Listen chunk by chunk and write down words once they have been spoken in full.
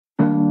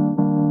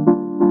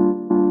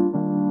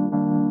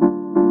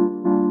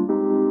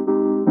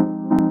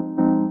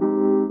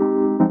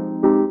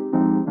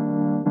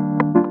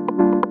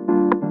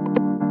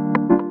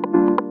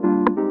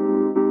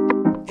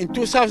In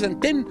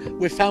 2010,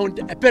 we found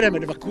a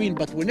pyramid of a queen,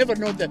 but we never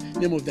know the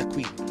name of the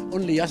queen.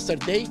 Only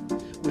yesterday,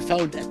 we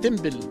found a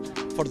temple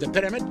for the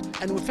pyramid,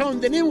 and we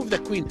found the name of the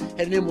queen.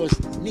 Her name was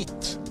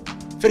Neat.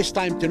 First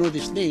time to know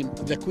this name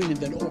of the queen in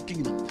the Old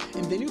Kingdom.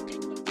 In the New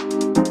Kingdom.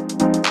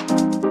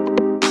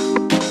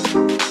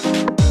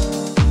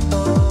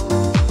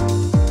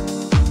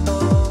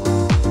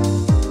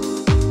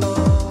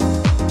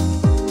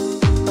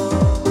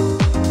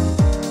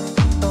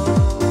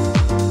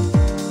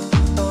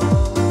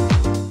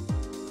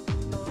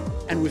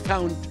 And we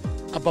found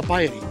a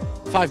papyri,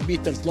 5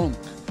 meters long,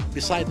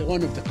 beside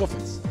one of the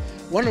coffins.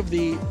 One of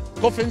the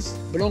coffins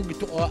belonged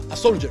to a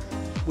soldier.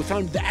 We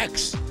found the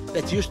axe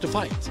that he used to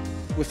fight.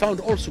 We found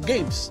also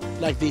games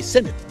like the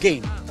Senate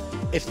game.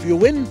 If you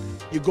win,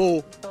 you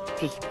go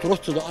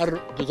to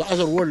the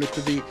other world,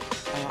 to the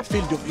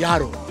field of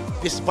Yarrow,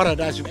 this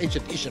paradise of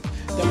ancient Egypt.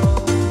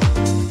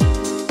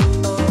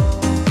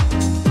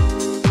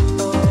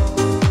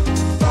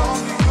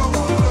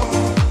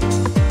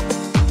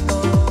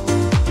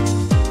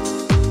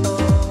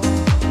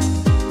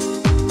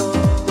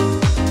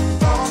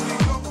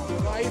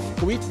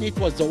 Neat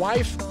was the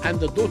wife and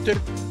the daughter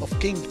of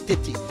King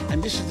Teti,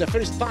 and this is the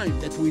first time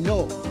that we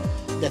know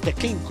that a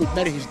king could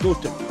marry his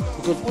daughter,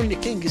 because only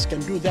kings can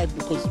do that,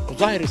 because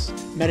Osiris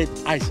married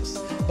Isis.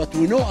 But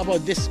we know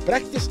about this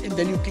practice in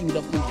the New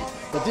Kingdom only.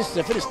 But this is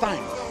the first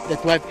time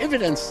that we have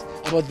evidence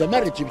about the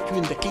marriage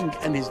between the king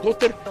and his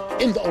daughter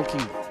in the Old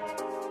Kingdom.